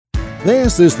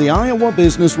This is the Iowa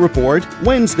Business Report,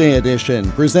 Wednesday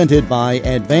edition, presented by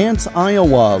Advance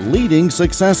Iowa, leading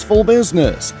successful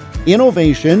business,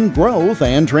 innovation, growth,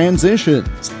 and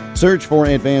transitions. Search for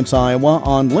Advance Iowa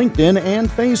on LinkedIn and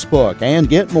Facebook and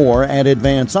get more at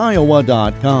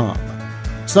advanceiowa.com.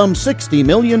 Some $60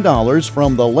 million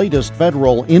from the latest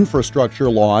federal infrastructure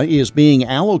law is being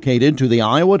allocated to the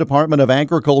Iowa Department of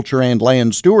Agriculture and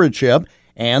Land Stewardship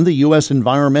and the U.S.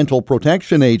 Environmental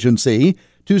Protection Agency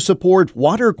to support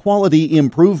water quality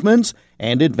improvements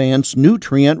and advance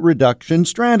nutrient reduction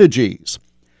strategies.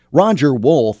 Roger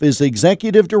Wolf is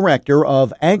Executive Director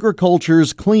of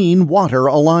Agriculture's Clean Water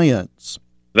Alliance.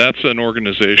 That's an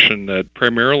organization that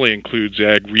primarily includes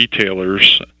ag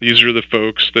retailers. These are the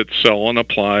folks that sell and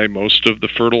apply most of the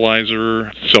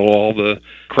fertilizer, sell all the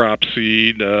crop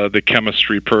seed, the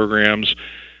chemistry programs,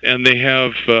 and they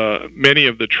have many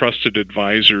of the trusted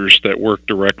advisors that work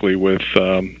directly with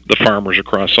the farmers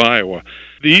across Iowa.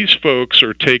 These folks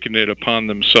are taking it upon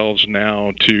themselves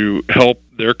now to help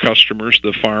their customers,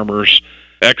 the farmers,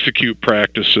 execute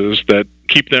practices that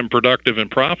keep them productive and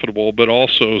profitable, but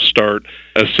also start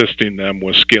assisting them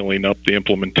with scaling up the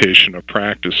implementation of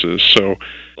practices. So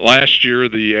last year,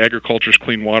 the Agriculture's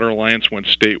Clean Water Alliance went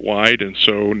statewide, and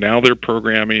so now their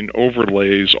programming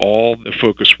overlays all the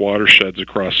focused watersheds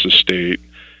across the state.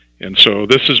 And so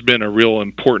this has been a real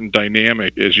important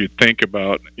dynamic as you think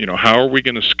about, how are we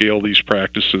going to scale these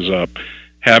practices up?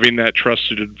 Having that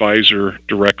trusted advisor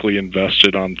directly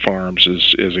invested on farms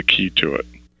is a key to it.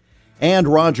 And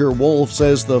Roger Wolf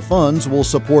says the funds will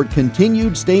support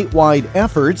continued statewide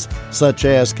efforts such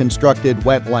as constructed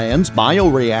wetlands,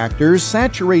 bioreactors,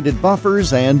 saturated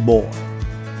buffers, and more.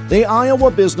 The Iowa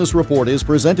Business Report is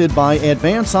presented by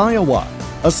Advance Iowa,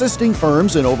 assisting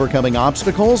firms in overcoming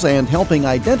obstacles and helping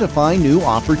identify new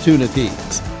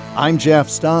opportunities. I'm Jeff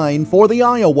Stein for the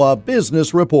Iowa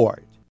Business Report.